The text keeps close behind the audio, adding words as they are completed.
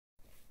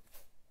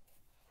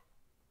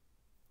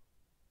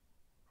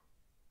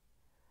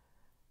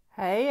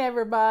Hey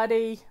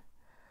everybody.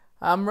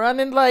 I'm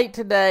running late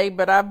today,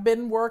 but I've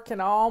been working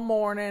all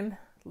morning,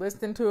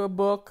 listening to a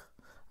book,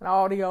 an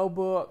audio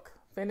book,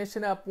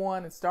 finishing up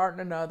one and starting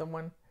another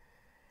one.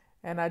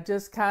 And I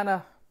just kind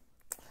of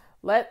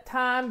let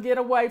time get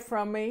away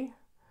from me.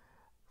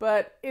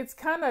 But it's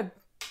kind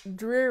of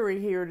dreary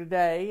here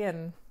today,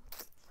 and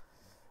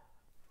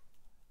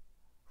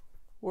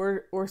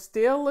we're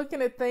still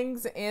looking at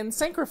things in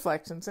sync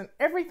reflections, and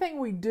everything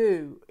we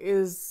do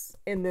is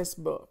in this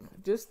book.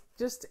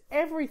 Just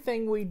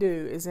everything we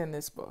do is in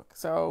this book.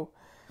 So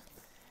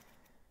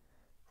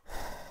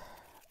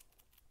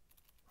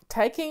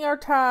taking our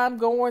time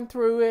going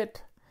through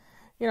it.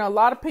 A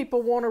lot of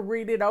people want to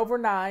read it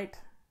overnight.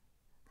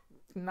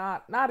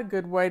 Not a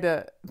good way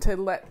to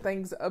let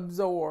things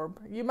absorb.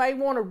 You may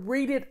want to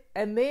read it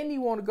and then you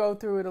want to go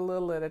through it a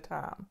little at a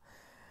time.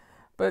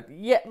 But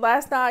yet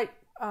last night,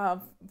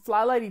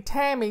 Fly Lady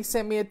Tammy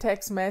sent me a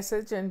text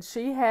message, and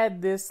she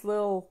had this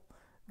little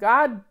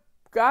God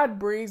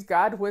breeze,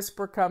 God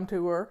whisper come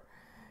to her,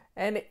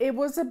 and it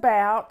was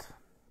about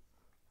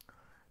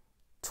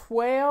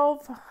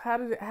 12. How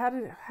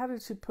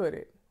did she put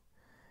it?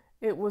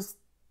 It was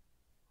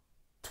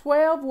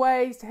 12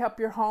 ways to help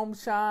your home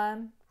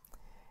shine,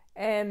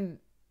 and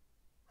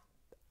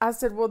I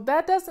said, well,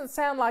 that doesn't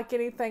sound like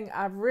anything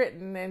I've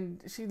written.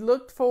 And she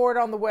looked for it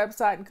on the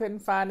website and couldn't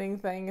find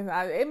anything. And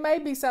it may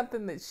be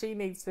something that she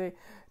needs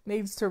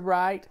to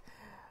write,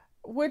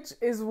 which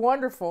is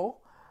wonderful.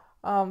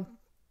 But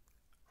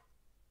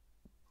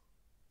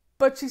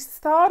she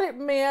thought it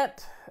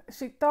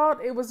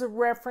was a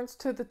reference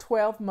to the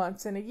 12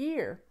 months in a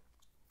year.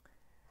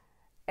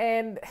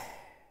 And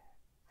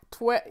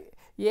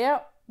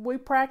we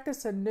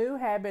practice a new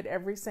habit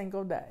every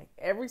single day.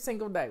 Every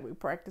single day we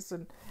practice,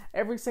 and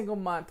every single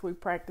month we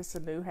practice a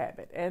new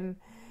habit.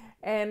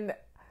 And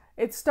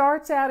it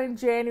starts out in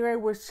January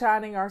with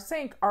shining our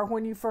sink, or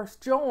when you first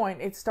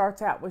join, it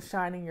starts out with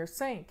shining your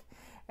sink.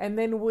 And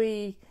then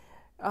we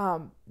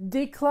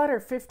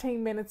declutter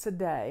 15 minutes a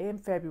day in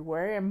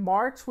February. In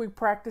March, we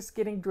practice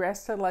getting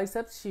dressed to lace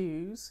up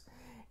shoes.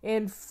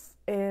 In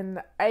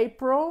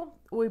April,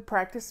 we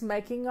practice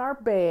making our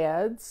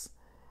beds.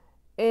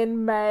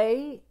 In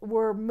May,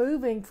 we're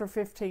moving for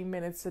 15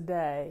 minutes a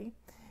day.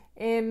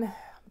 In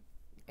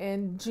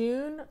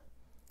June,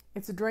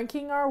 it's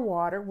drinking our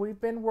water. We've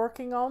been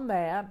working on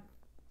that.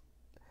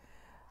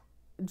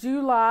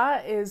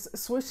 July is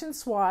swish and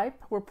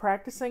swipe. We're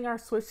practicing our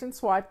swish and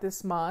swipe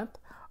this month.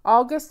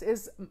 August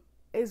is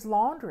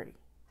laundry.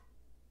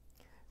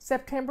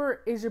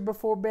 September is your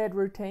before bed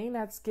routine.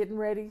 That's getting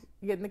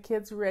the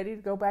kids ready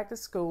to go back to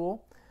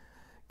school.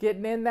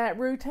 Getting in that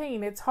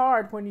routine. It's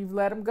hard when you've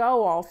let them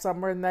go all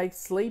summer and they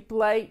sleep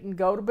late and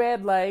go to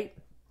bed late.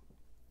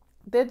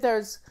 Then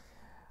there's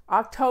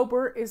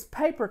October is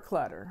paper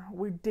clutter.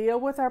 We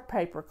deal with our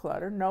paper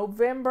clutter.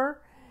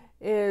 November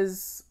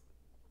is,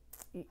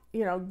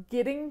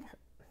 getting...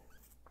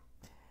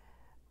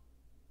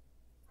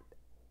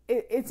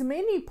 It's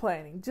menu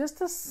planning.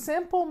 Just a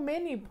simple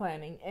menu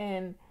planning.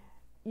 And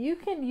you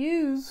can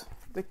use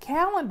the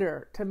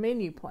calendar to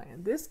menu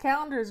plan. This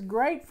calendar is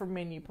great for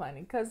menu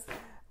planning because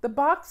the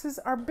boxes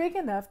are big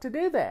enough to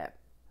do that.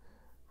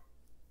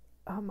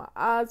 Oh, my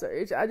eyes are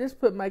itchy. I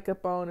just put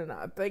makeup on, and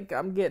I think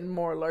I'm getting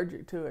more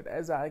allergic to it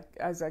as I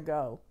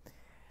go.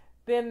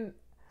 Then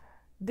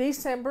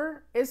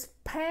December is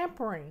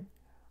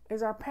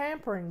our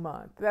pampering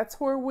month. That's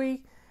where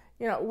we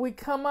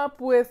come up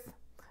with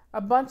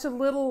a bunch of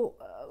little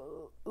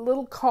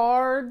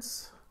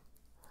cards.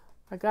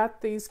 I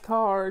got these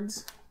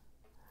cards.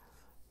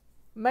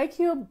 Make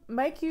you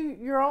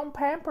your own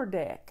pamper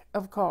deck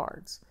of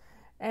cards.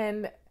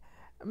 And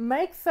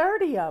make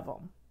 30 of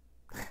them.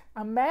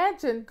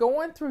 Imagine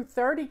going through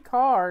 30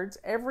 cards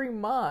every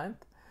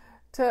month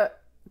to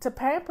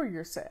pamper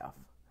yourself.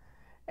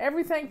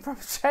 Everything from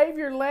shave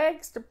your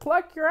legs to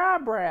pluck your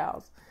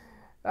eyebrows,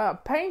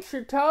 paint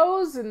your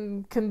toes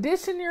and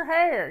condition your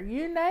hair.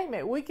 You name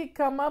it. We could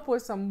come up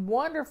with some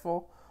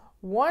wonderful,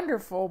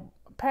 wonderful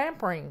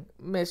pampering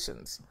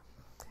missions.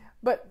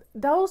 But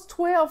those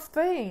 12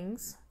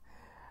 things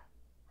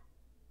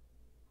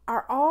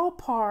are all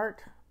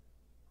part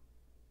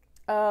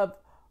of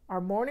our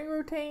morning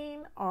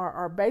routine, or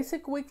our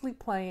basic weekly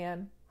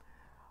plan,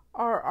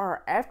 or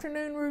our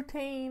afternoon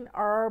routine,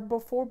 or our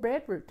before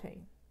bed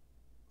routine.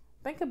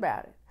 Think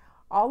about it.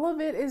 All of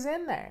it is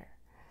in there.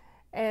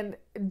 And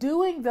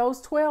doing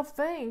those 12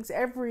 things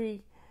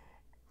every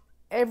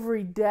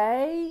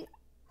day,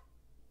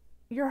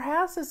 your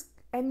house is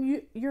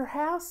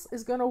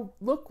going to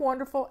look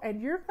wonderful,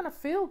 and you're going to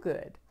feel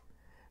good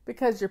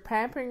because you're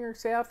pampering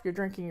yourself, you're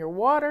drinking your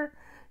water,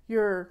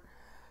 you're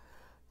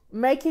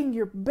making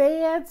your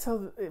bed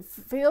so it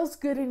feels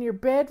good in your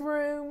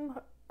bedroom.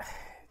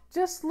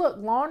 Just look,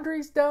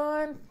 laundry's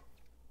done.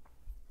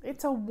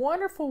 It's a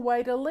wonderful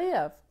way to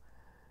live,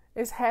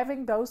 is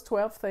having those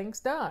 12 things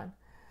done.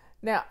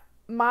 Now,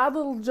 my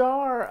little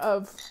jar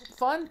of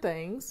fun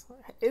things,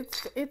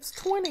 it's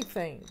 20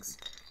 things.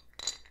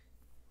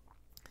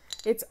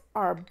 It's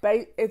our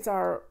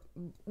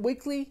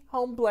weekly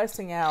home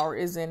blessing hour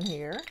is in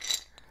here.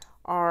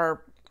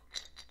 Our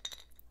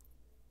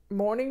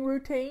morning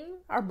routine,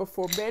 our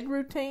before bed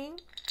routine.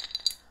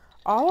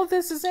 All of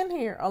this is in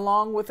here,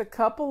 along with a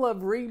couple of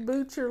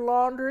reboot your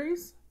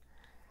laundries,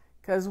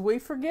 because we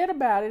forget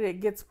about it. It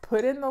gets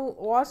put in the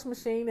wash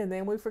machine, and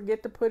then we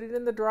forget to put it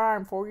in the dryer.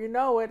 And before you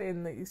know it,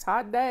 in these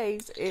hot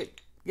days, it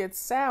gets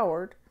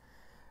soured.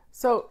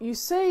 So you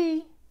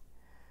see,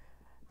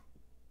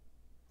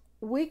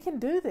 we can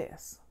do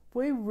this.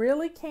 We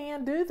really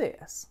can do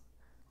this.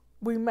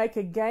 We make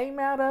a game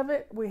out of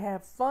it. We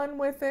have fun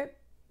with it.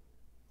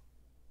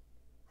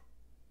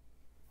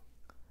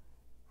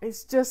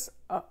 It's just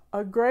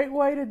a great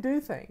way to do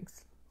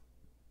things.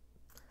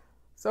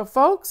 So,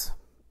 folks,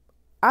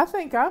 I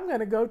think I'm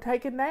going to go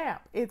take a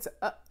nap.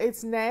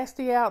 It's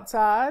nasty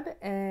outside,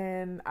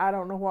 and I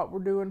don't know what we're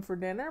doing for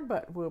dinner,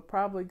 but we'll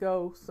probably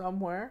go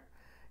somewhere.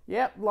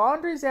 Yep,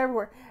 laundry's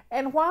everywhere.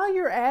 And while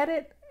you're at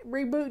it,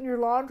 rebooting your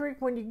laundry,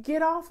 when you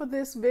get off of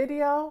this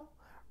video,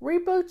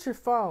 reboot your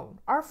phone.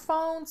 Our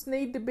phones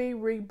need to be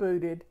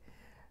rebooted.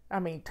 I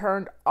mean,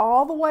 turned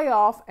all the way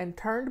off and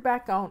turned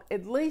back on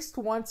at least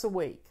once a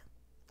week.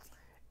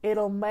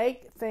 It'll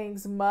make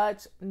things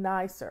much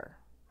nicer.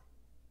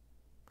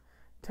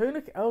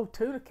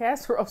 Tuna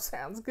casserole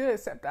sounds good,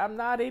 except I'm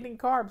not eating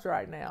carbs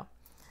right now.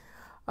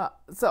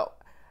 So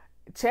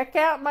check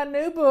out my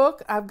new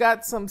book. I've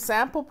got some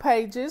sample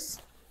pages.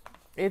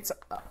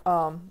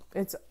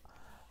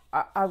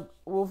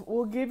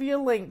 We'll give you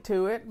a link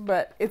to it,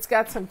 but it's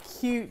got some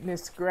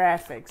cuteness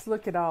graphics.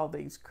 Look at all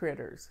these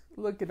critters.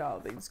 Look at all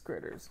these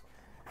critters.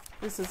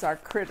 This is our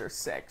critter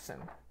section.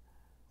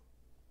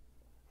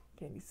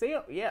 Can you see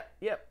them?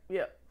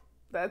 Yep.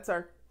 That's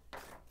our...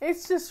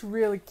 It's just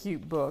really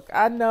cute book.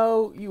 I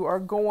know you are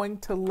going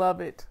to love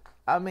it.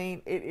 I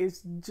mean, it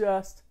is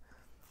just...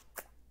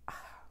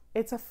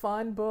 It's a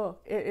fun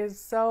book. It is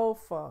so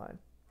fun.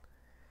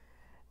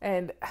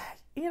 And,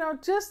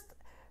 just...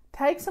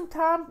 take some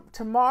time.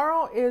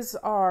 Tomorrow is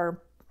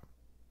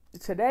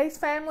today's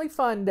Family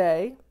Fun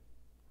Day.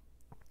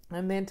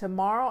 And then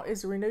tomorrow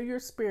is Renew Your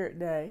Spirit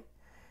Day.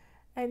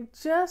 And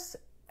just,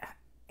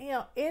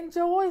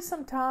 enjoy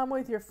some time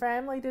with your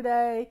family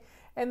today.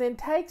 And then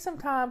take some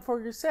time for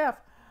yourself.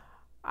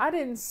 I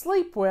didn't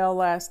sleep well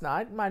last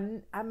night. My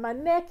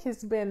neck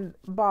has been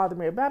bothering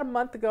me. About a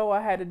month ago,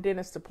 I had a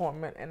dentist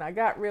appointment. And I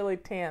got really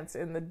tense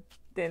in the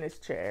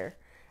dentist chair.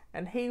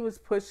 And he was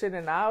pushing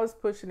and I was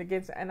pushing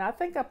against it. And I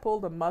think I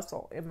pulled a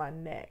muscle in my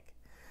neck.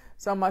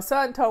 So my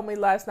son told me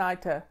last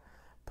night to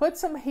put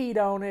some heat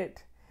on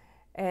it.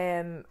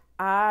 And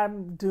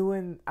I've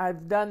done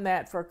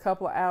that for a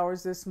couple of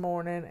hours this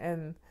morning.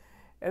 And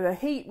the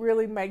heat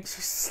really makes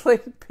you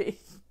sleepy.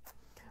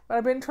 But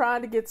I've been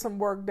trying to get some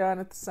work done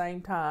at the same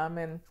time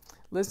and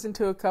listen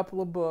to a couple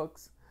of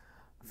books.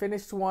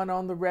 Finished one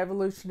on the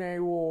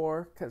Revolutionary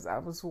War because I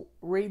was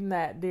reading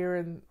that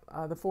during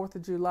the 4th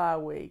of July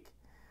week.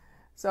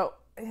 So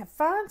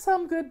find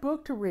some good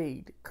book to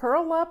read.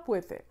 Curl up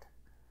with it.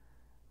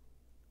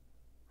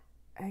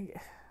 And,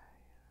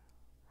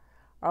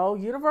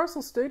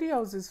 Universal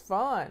Studios is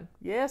fun.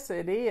 Yes,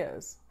 it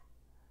is.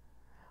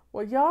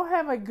 Well, y'all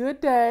have a good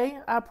day.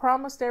 I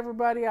promised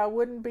everybody I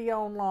wouldn't be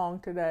on long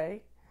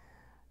today.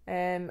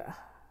 And,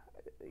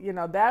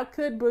 that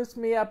could boost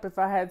me up if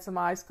I had some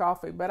iced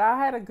coffee. But I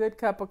had a good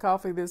cup of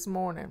coffee this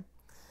morning.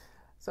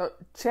 So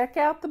check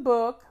out the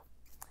book.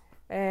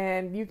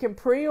 And you can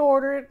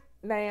pre-order it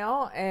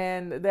now,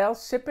 and they'll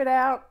ship it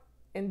out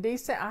in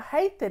December. I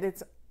hate that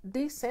it's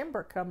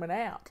December coming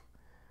out.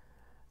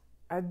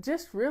 I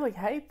just really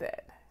hate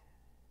that.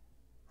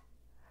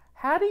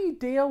 How do you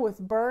deal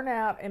with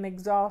burnout and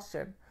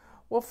exhaustion?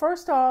 Well,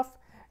 first off,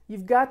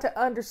 you've got to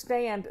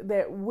understand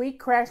that we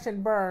crash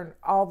and burn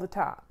all the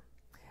time.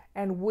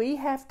 And we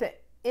have to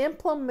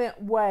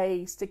implement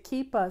ways to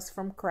keep us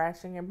from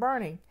crashing and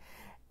burning.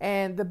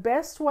 And the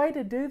best way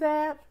to do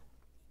that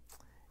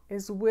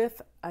is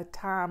with a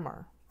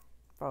timer,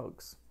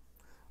 folks.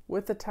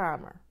 With a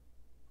timer.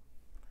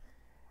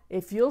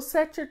 If you'll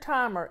set your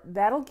timer,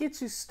 that'll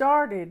get you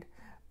started,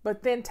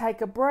 but then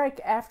take a break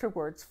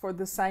afterwards for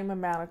the same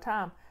amount of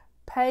time.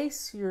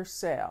 Pace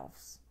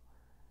yourselves.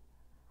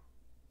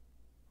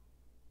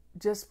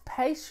 Just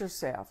pace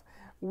yourself.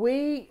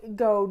 We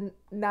go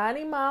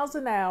 90 miles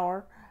an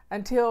hour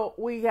until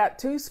we got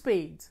two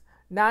speeds.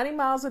 90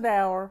 miles an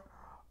hour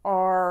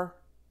or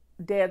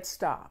dead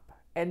stop.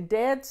 And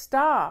dead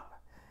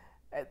stop,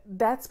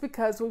 that's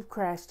because we've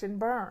crashed and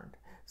burned.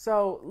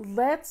 So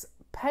let's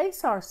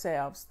pace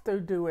ourselves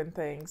through doing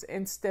things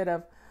instead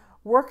of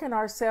working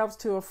ourselves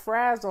to a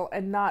frazzle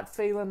and not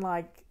feeling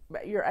like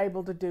you're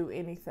able to do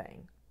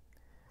anything.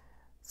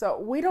 So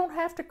we don't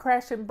have to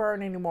crash and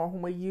burn anymore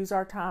when we use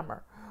our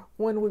timer,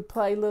 when we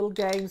play little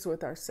games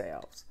with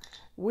ourselves.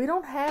 We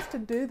don't have to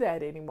do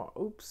that anymore.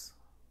 Oops.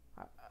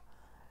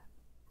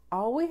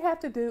 All we have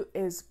to do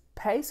is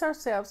pace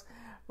ourselves.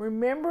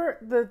 Remember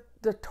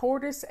the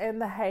tortoise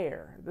and the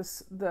hare,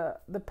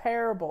 the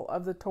parable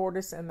of the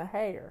tortoise and the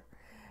hare.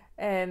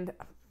 And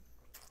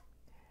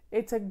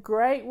It's a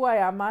great way.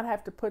 I might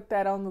have to put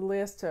that on the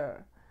list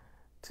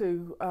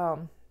to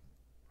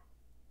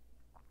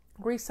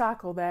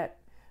recycle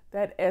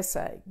that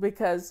essay,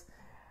 because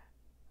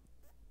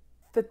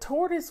the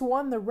tortoise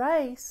won the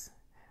race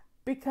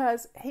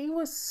because he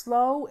was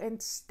slow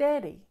and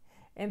steady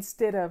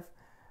instead of,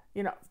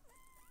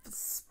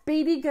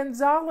 Speedy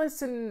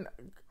Gonzales and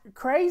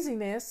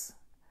craziness,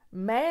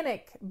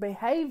 manic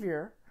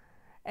behavior,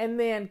 and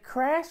then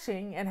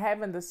crashing and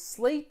having to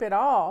sleep it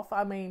off.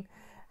 I mean,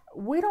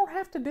 we don't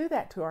have to do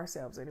that to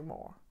ourselves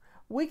anymore.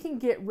 We can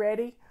get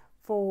ready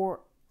for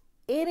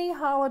any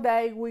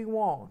holiday we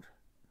want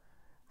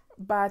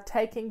by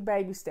taking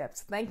baby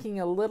steps, thinking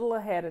a little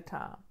ahead of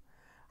time.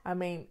 I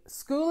mean,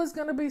 school is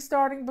going to be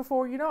starting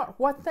before you know it.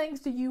 What things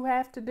do you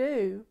have to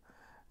do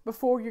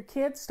before your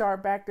kids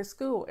start back to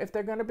school? If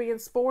they're going to be in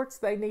sports,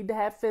 they need to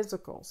have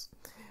physicals.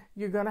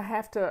 You're going to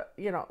have to,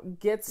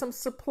 get some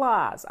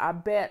supplies. I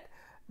bet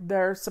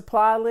their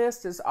supply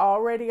list is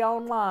already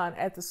online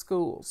at the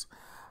schools.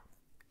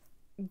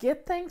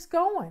 Get things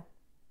going.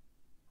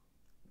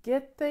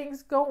 Get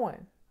things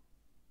going.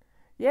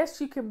 Yes,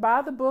 you can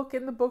buy the book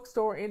in the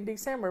bookstore in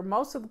December.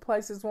 Most of the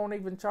places won't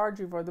even charge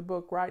you for the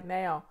book right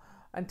now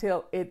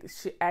until it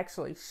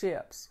actually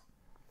ships.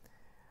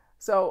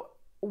 So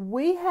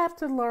we have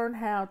to learn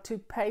how to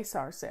pace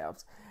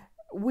ourselves.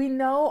 We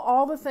know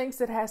all the things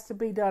that has to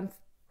be done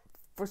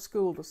for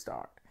school to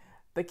start.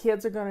 The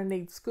kids are going to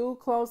need school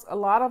clothes. A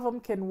lot of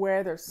them can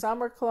wear their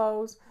summer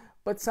clothes,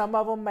 but some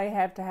of them may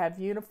have to have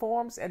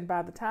uniforms. And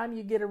by the time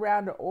you get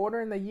around to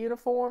ordering the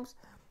uniforms,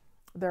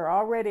 they're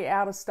already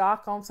out of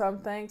stock on some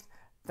things.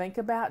 Think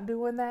about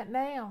doing that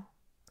now.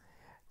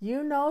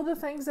 You know the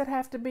things that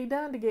have to be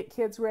done to get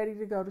kids ready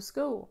to go to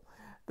school.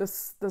 The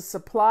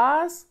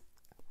supplies,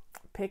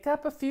 pick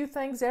up a few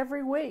things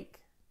every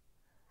week.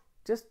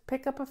 Just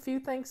pick up a few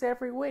things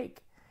every week.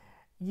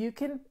 You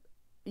can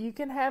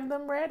have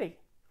them ready.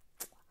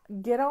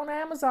 Get on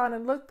Amazon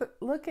and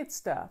look at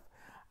stuff.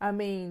 I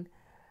mean,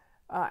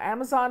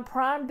 Amazon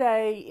Prime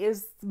Day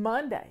is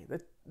Monday,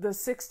 the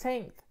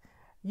 16th.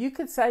 You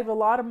could save a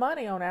lot of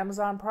money on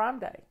Amazon Prime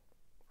Day.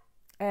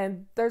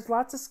 And there's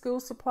lots of school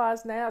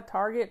supplies now,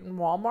 Target and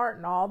Walmart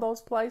and all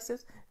those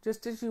places,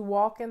 just as you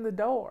walk in the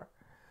door.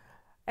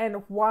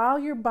 And while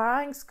you're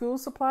buying school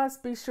supplies,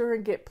 be sure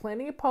and get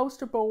plenty of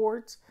poster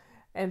boards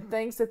and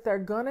things that they're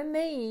going to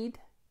need,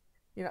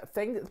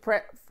 things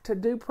to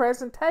do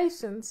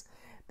presentations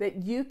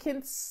that you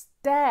can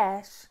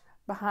stash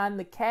behind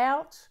the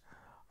couch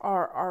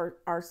or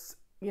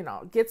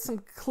get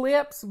some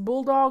clips,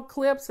 bulldog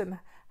clips, and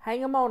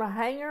hang them on a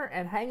hanger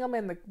and hang them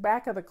in the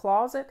back of the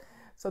closet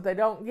so they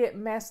don't get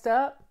messed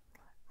up.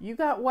 You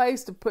got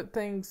ways to put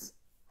things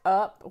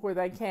up where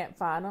they can't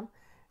find them.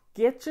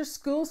 Get your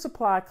school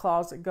supply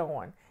closet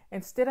going.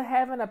 Instead of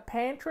having a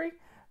pantry,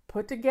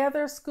 put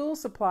together a school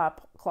supply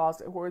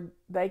closet where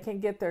they can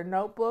get their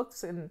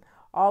notebooks and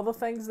all the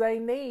things they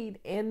need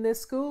in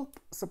this school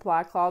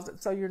supply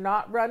closet, so you're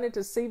not running to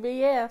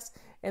CVS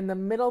in the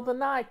middle of the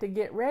night to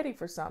get ready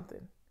for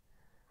something.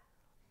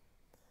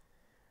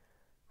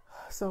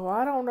 So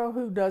I don't know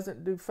who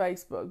doesn't do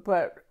Facebook,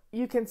 but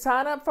you can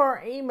sign up for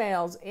our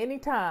emails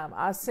anytime.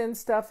 I send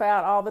stuff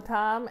out all the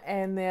time,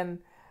 and then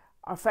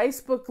our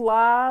Facebook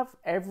Live,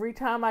 every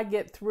time I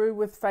get through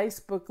with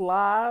Facebook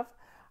Live,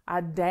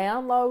 I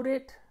download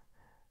it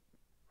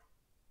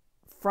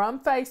from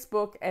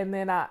Facebook, and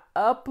then I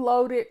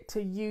upload it to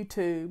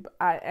YouTube,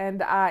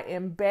 and I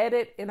embed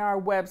it in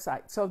our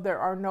website. So there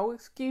are no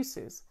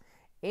excuses.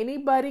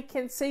 Anybody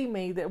can see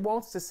me that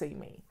wants to see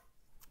me.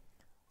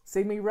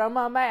 See me run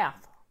my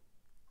mouth.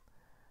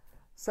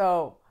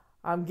 So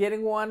I'm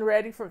getting one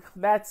ready for,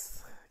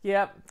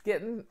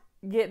 getting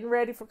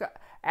ready for,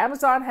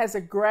 Amazon has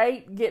a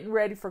great getting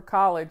ready for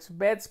college.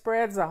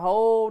 Bedspreads, the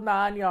whole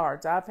 9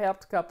 yards. I've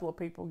helped a couple of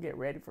people get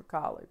ready for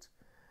college.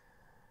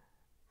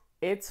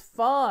 It's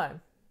fun.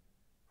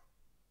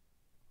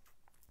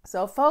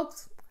 So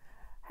folks,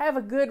 have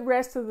a good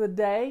rest of the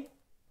day.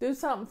 Do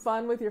something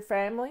fun with your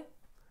family.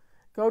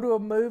 Go to a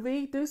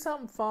movie. Do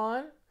something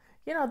fun.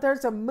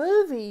 There's a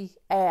movie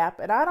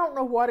app, and I don't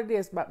know what it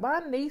is, but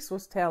my niece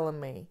was telling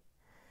me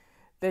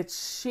that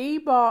she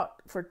bought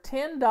for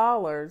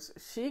 $10.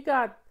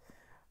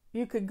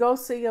 You could go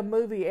see a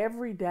movie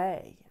every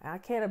day. I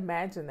can't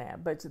imagine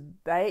that, but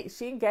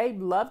she and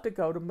Gabe love to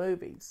go to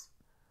movies.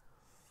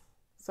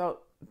 So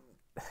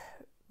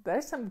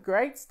there's some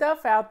great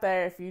stuff out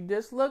there if you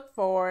just look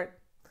for it.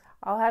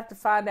 I'll have to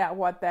find out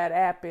what that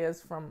app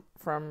is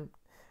from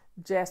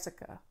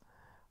Jessica.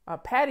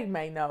 Patty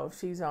may know if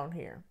she's on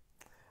here.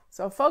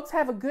 So folks,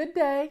 have a good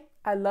day.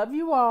 I love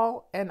you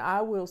all, and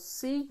I will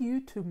see you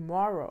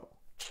tomorrow.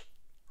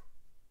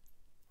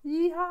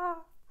 Yeehaw!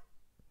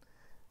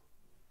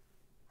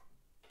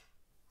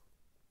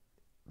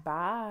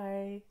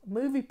 Bye.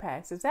 Movie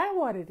Pass, is that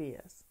what it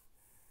is?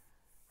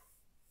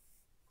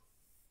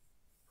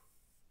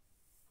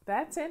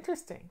 That's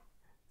interesting.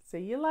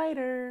 See you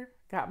later.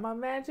 Got my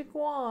magic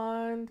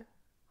wand.